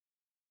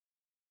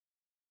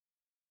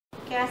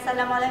Okay,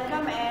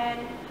 Assalamualaikum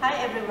and hi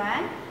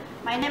everyone.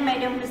 My name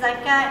is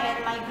Huzaikha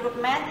and my group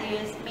mate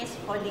is Miss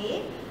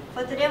Folly.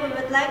 For today we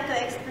would like to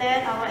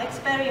explain our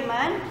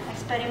experiment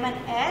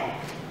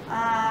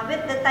 8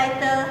 with the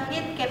title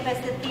Heat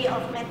Capacity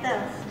of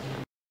Metals.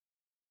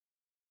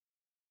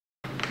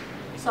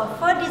 So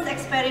for this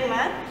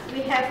experiment,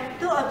 we have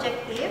two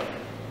objectives.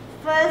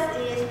 First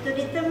is to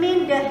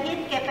determine the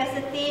heat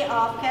capacity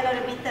of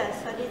calorimeter.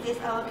 So this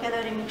is our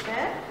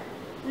calorimeter.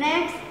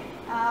 Next,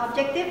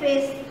 objective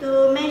is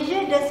to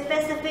measure the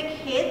specific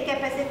heat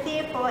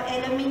capacity for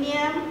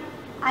aluminium,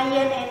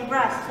 iron and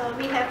brass. So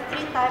we have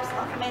three types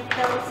of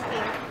metals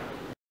here.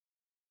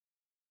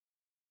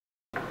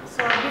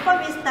 So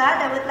before we start,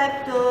 I would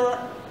like to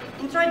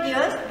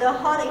introduce the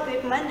whole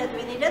equipment that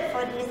we needed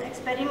for this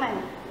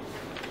experiment.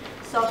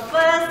 So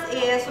first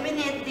is we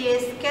need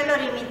this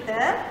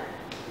calorimeter,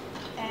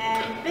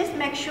 and please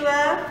make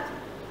sure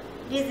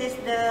this is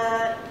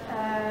the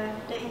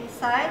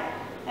inside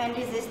and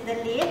this is the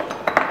lid,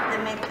 the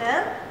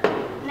metal.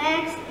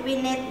 Next we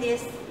need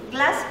this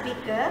glass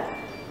beaker,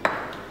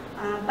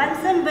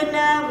 Bunsen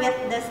burner with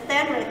the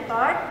stand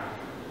retort,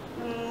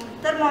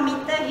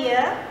 thermometer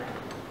here.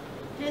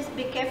 Please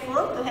be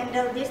careful to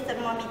handle this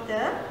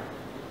thermometer.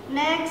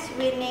 Next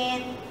we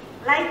need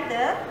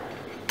lighter,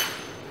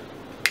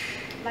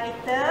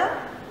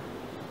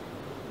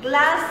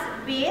 glass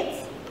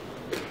beads.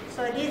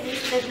 So this is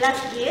the glass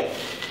bead.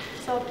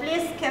 So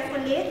please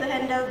carefully to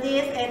handle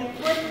this and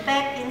put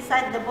back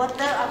inside the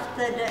bottle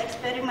after the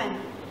experiment.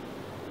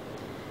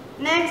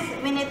 Next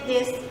we need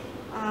this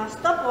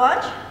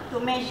stopwatch to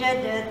measure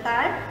the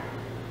time,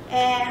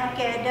 and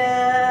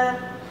the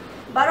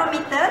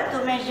barometer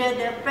to measure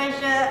the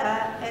pressure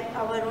at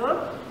our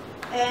room.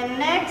 And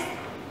next,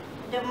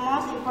 the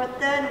most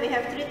important, we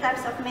have three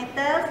types of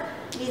metals.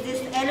 This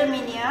is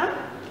aluminium,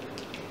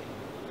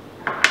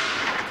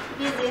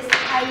 this is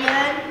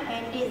iron,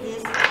 and this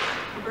is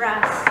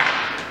brass.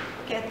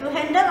 Okay, to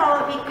handle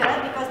our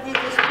beaker, because this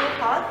is too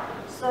hot,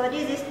 so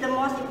this is the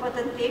most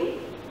important thing.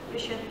 You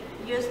should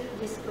use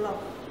this glove.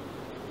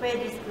 Wear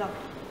this glove.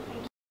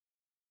 Thank you.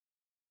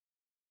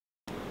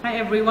 Hi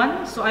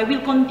everyone, so I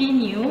will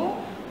continue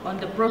on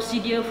the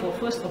procedure for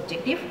first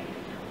objective.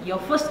 Your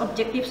first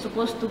objective is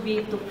supposed to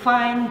be to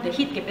find the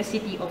heat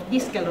capacity of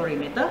this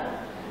calorimeter,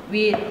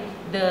 with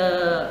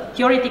the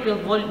theoretical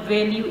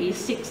value is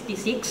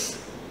 66.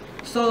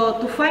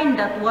 So to find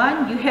that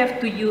one, you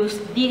have to use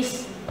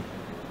this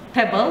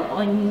table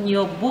on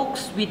your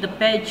books with the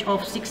page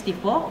of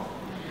 64.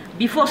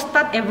 Before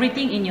start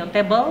everything in your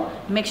table,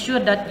 make sure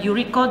that you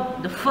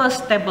record the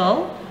first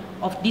table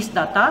of this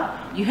data.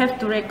 You have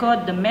to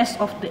record the mass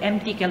of the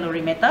empty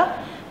calorimeter.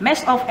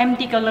 Mass of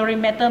empty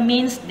calorimeter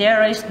means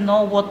there is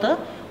no water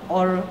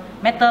or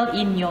metal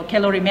in your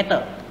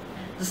calorimeter.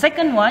 The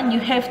second one, you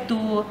have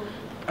to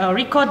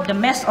record the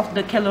mass of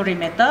the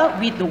calorimeter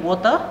with the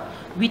water.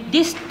 With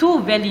these two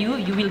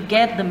values, you will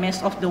get the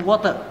mass of the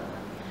water.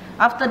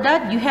 After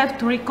that, you have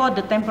to record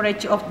the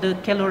temperature of the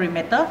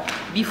calorimeter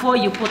before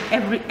you put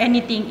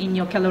anything in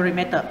your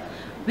calorimeter,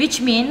 which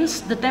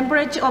means the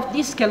temperature of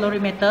this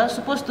calorimeter is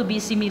supposed to be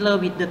similar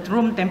with the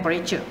room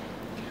temperature.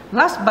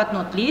 Last but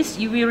not least,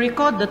 you will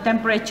record the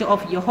temperature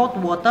of your hot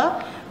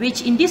water,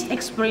 which in this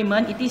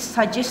experiment, it is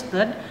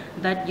suggested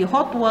that your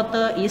hot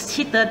water is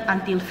heated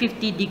until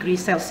 50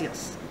 degrees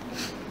Celsius.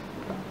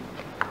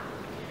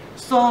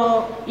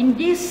 So in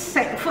this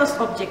first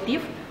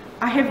objective,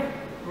 I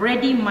have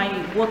ready my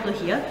water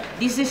here.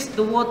 This is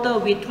the water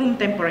with room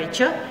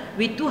temperature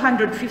with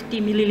 250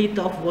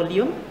 milliliter of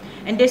volume,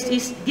 and this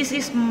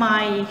is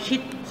my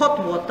hot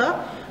water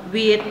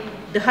with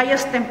the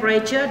highest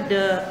temperature.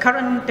 The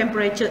current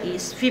temperature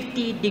is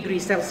 50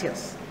 degrees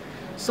Celsius.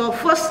 So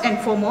first and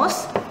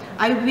foremost,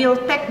 I will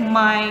take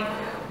my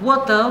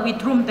water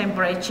with room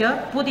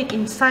temperature, put it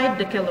inside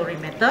the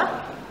calorimeter,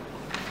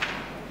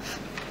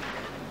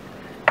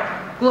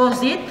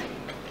 close it,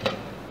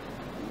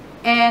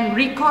 and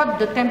record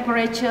the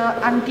temperature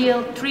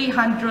until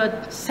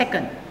 300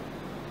 seconds.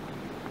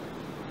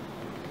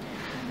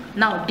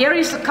 Now there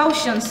is a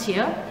caution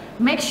here.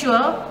 Make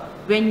sure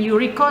when you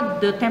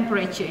record the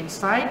temperature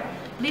inside,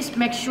 please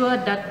make sure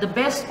that the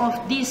base of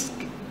this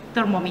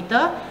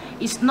thermometer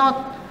is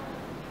not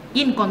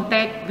in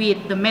contact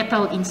with the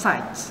metal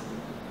inside.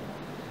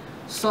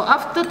 So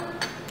after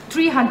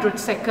 300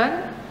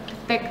 seconds,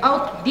 take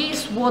out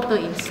this water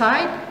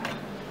inside,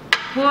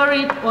 pour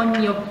it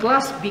on your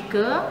glass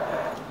beaker.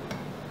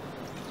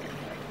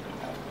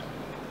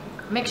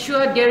 Make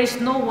sure there is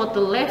no water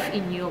left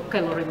in your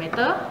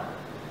calorimeter.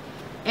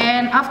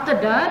 And after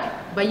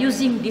that, by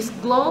using these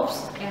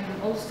gloves and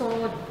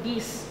also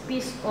this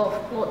piece of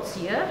cloth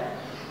here,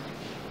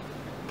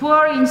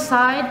 pour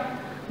inside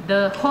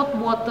the hot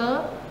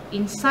water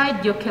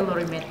inside your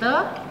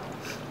calorimeter.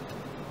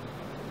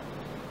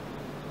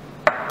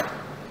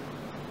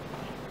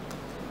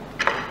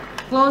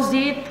 Close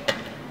it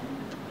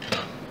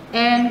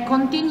and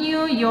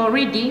continue your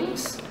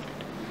readings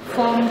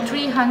from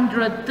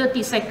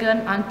 330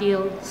 seconds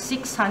until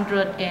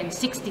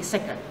 660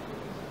 seconds.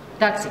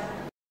 That's it.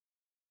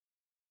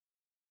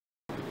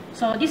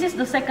 So this is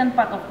the second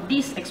part of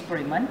this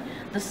experiment.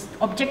 The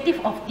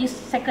objective of this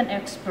second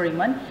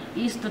experiment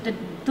is to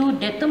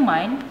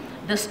determine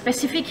the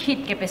specific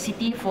heat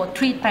capacity for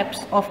three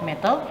types of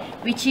metal,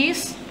 which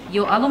is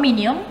your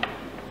aluminium,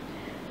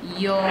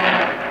 your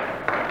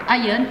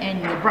iron,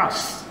 and your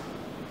brass.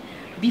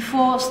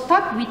 Before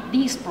start with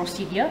this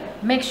procedure,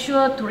 make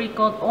sure to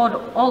record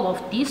all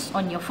of this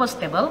on your first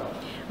table,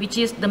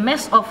 which is the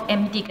mass of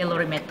empty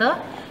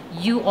calorimeter.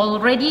 You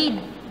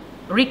already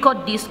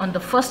record this on the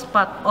first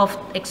part of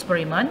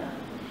experiment,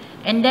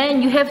 and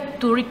then you have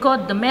to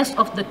record the mass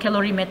of the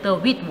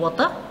calorimeter with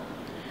water.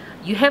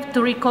 You have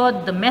to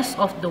record the mass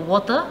of the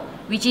water,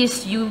 which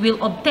is you will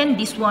obtain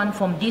this one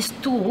from these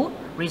two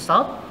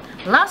results.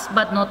 Last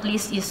but not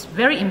least is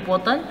very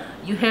important,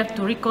 you have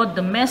to record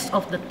the mass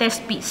of the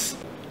test piece.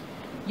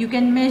 You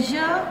can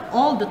measure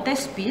all the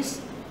test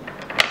piece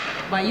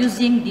by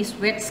using this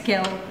weight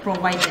scale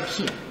provided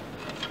here.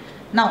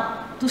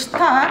 Now, to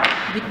start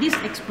with this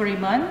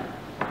experiment,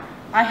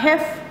 I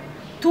have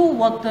two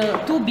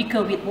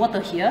beaker with water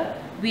here.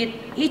 With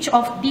each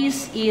of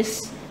these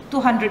is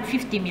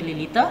 250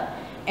 milliliter,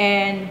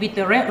 and with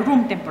the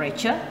room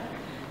temperature,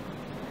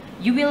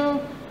 you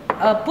will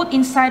put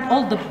inside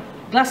all the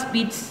glass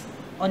beads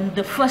on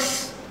the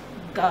first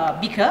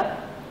beaker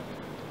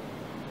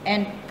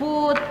and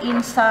put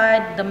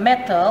inside the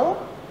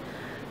metal.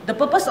 The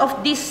purpose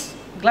of these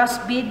glass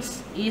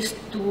beads is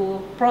to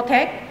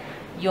protect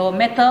your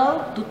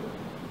metal to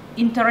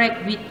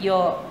interact with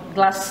your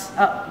glass,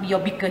 your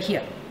beaker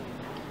here.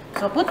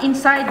 So put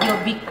inside your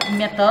big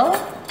metal,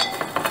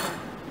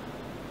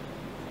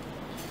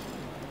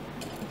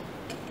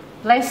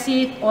 place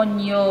it on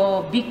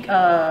your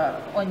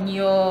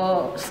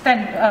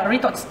stand,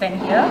 retort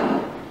stand here.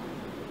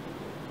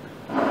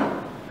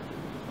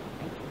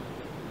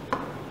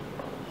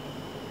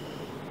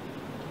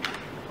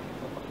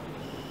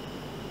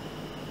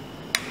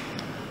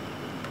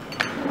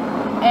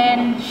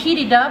 And heat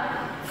it up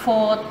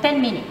for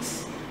 10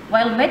 minutes.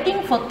 While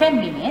waiting for 10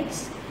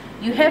 minutes,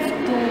 you have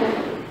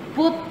to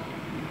put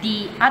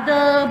the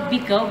other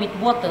beaker with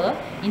water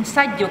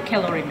inside your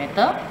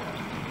calorimeter.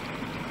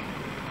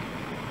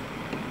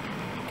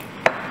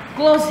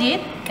 Close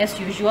it as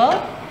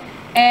usual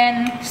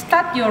and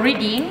start your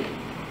reading.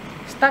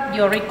 Start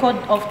your record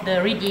of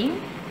the reading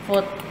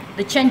for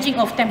the changing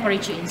of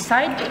temperature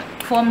inside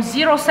from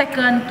 0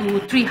 seconds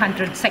to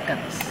 300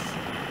 seconds.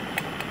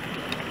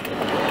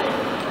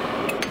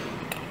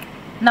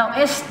 Now,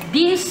 as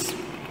this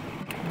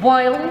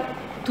boil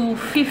to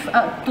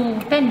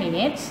 10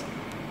 minutes,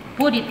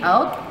 put it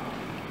out.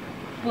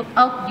 Put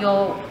out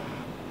your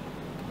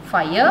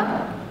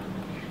fire.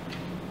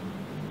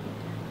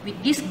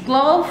 With this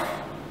glove,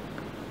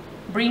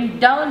 bring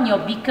down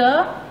your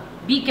beaker.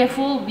 Be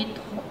careful with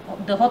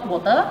the hot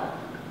water.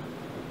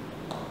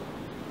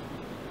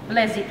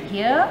 Place it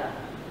here.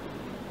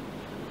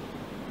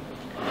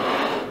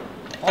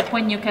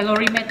 Open your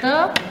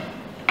calorimeter.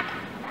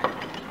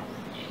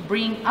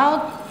 Bring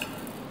out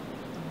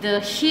the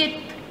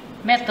heat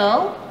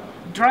metal,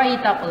 dry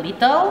it up a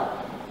little,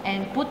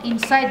 and put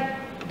inside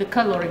the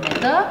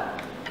calorimeter,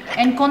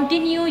 and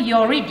continue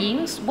your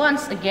readings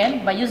once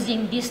again by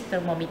using this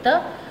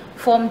thermometer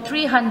from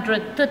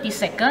 330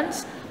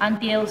 seconds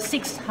until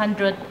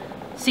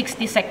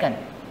 660 seconds.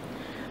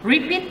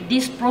 Repeat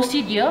this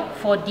procedure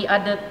for the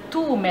other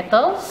two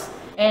metals,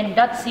 and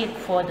that's it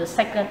for the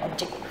second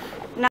objective.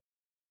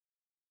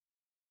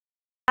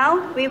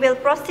 Now we will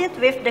proceed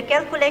with the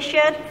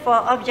calculation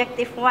for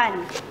objective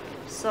 1.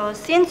 So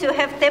since you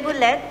have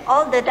tabulated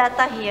all the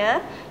data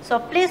here, so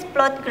please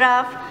plot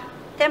graph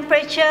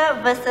temperature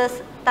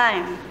versus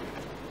time.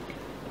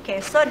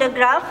 Okay, so the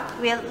graph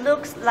will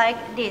look like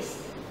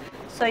this.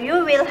 So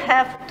you will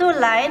have two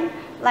lines,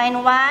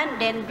 line 1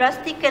 then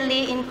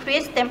drastically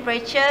increase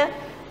temperature,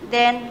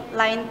 then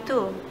line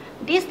 2.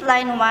 This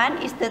line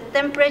 1 is the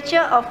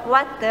temperature of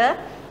water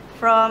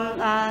from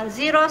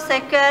 0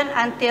 second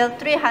until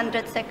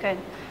 300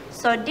 seconds.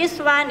 So this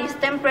one is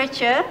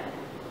temperature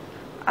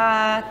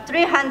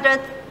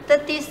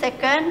 330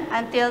 seconds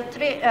until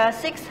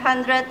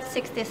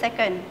 660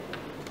 seconds.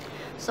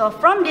 So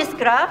from this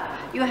graph,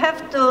 you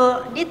have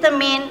to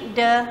determine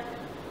the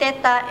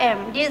theta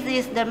M. This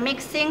is the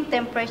mixing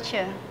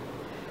temperature.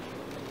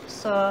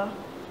 So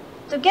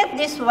to get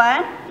this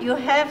one, you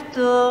have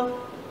to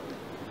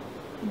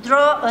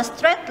draw a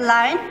straight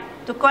line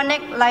to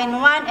connect line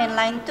 1 and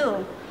line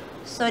 2.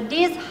 So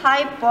this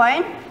high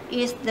point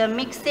is the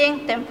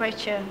mixing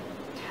temperature.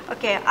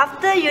 Okay,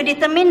 after you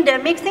determine the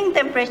mixing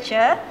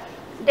temperature,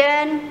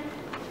 then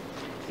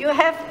you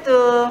have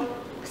to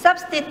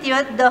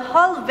substitute the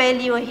whole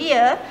value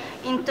here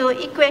into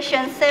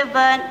equation 7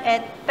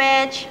 at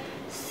page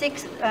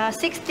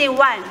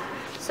 61.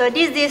 So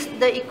this is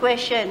the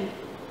equation.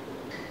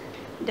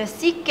 The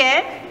CK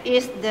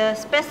is the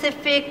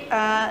specific,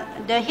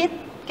 the heat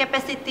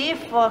capacity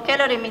for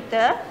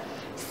calorimeter.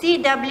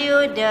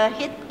 CW, the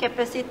heat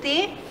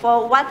capacity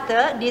for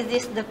water, this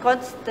is the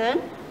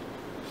constant,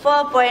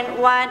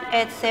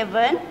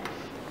 4.187.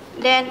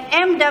 Then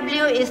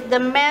MW is the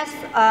mass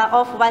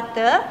of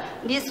water.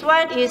 This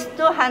one is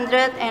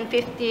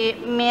 250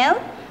 ml.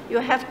 You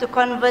have to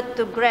convert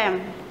to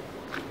gram.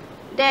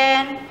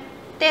 Then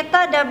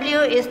theta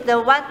W is the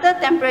water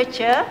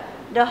temperature.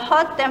 The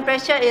hot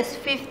temperature is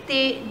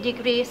 50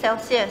 degrees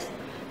Celsius.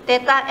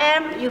 Theta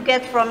M you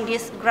get from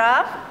this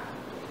graph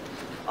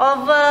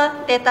over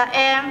theta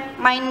M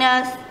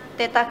minus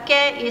theta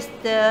K is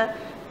the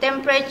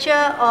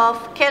temperature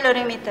of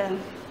calorimeter.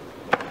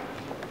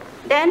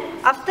 Then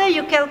after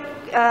you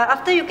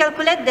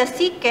calculate the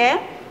CK,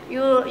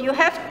 you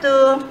have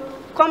to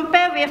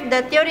compare with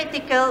the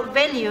theoretical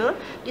value.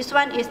 This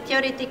one is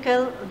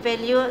theoretical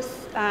value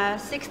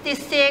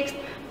 66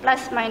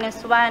 plus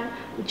minus 1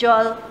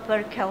 joule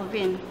per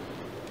Kelvin.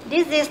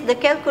 This is the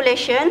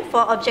calculation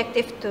for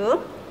objective 2.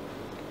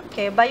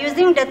 Okay, by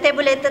using the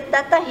tabulated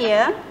data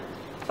here,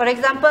 for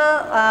example,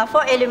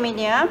 for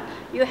aluminium,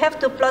 you have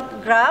to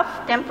plot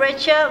graph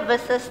temperature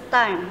versus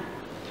time.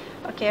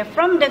 Okay,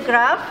 from the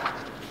graph,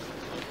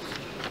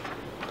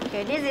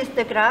 okay, this is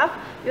the graph.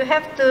 You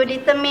have to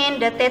determine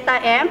the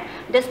theta M.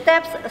 The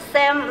steps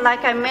same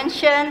like I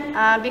mentioned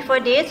before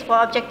this for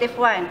objective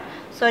 1.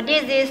 So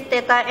this is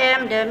theta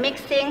M, the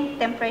mixing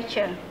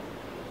temperature.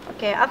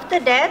 Okay, after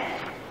that,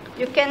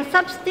 you can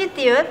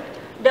substitute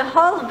the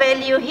whole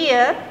value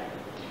here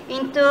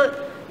into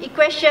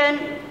equation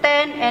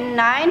 10 and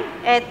 9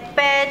 at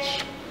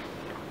page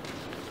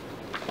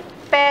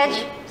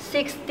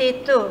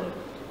 62.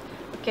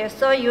 Okay,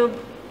 so you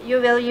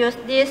will use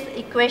this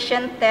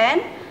equation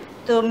 10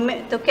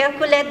 to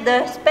calculate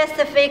the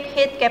specific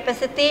heat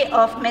capacity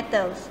of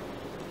metals.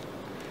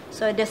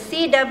 So the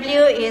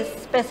CW is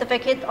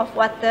specific heat of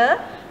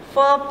water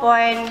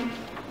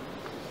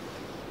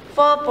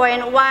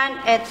 4.1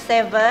 at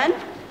 7.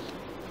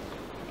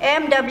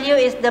 MW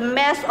is the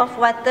mass of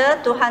water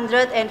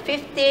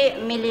 250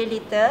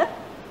 milliliter.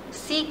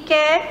 CK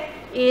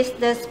is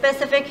the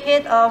specific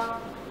heat of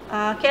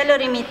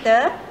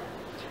calorimeter.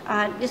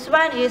 This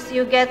one is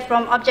you get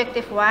from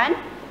objective 1.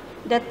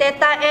 The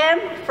theta M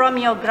from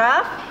your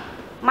graph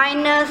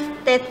minus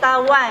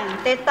theta 1.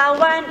 Theta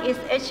 1 is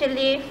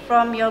actually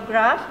from your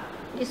graph.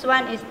 This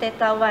one is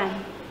theta 1,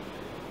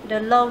 the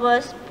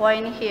lowest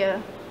point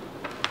here.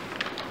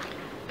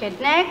 Okay,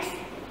 next,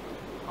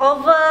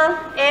 over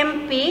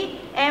MP.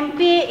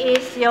 MP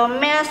is your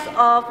mass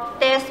of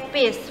test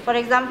piece. For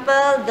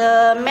example,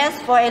 the mass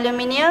for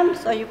aluminium,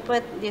 so you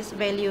put this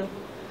value.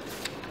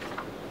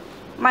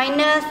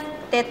 Minus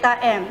theta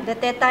M, the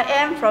theta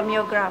M from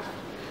your graph.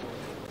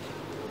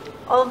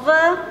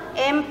 Over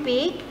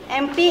MP.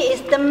 MP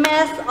is the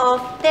mass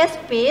of test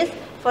piece.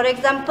 For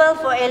example,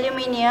 for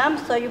aluminium,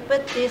 so you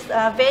put this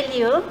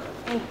value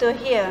into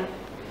here.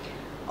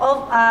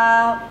 Of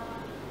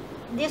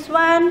this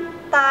one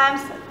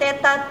times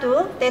theta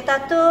 2. Theta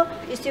 2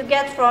 is you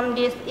get from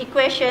this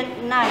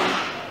equation 9.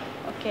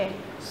 Okay,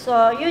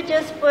 so you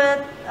just put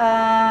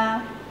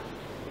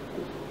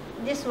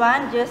this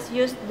one, just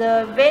use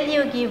the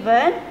value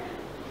given.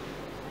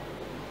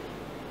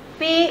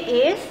 P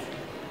is,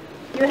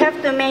 you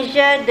have to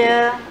measure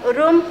the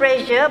room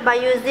pressure by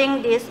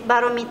using this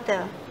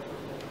barometer.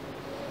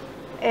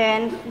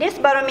 And this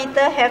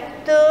barometer have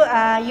two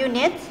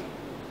units,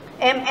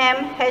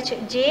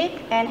 Hg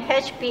and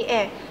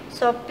HPA.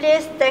 So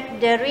please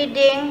take the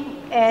reading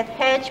at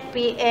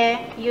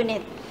HPA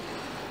unit.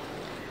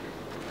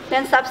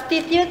 Then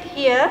substitute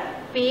here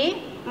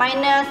P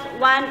minus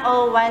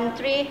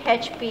 1013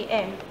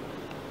 HPA.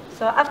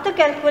 So after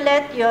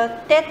calculate your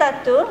theta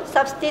 2,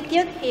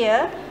 substitute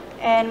here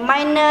and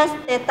minus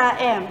theta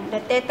M, the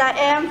theta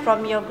M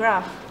from your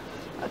graph.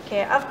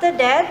 Okay, after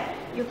that,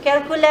 you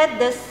calculate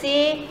the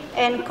C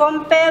and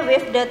compare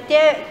with the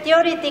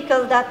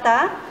theoretical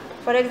data.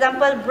 For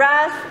example,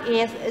 brass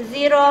is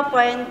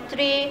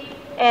 0.3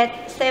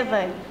 at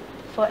 7.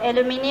 For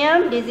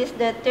aluminium, this is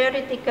the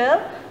theoretical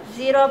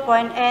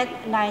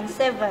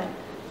 0.897.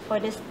 For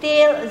the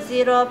steel,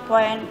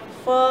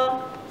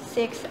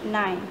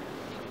 0.469.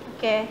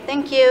 Okay,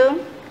 thank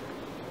you.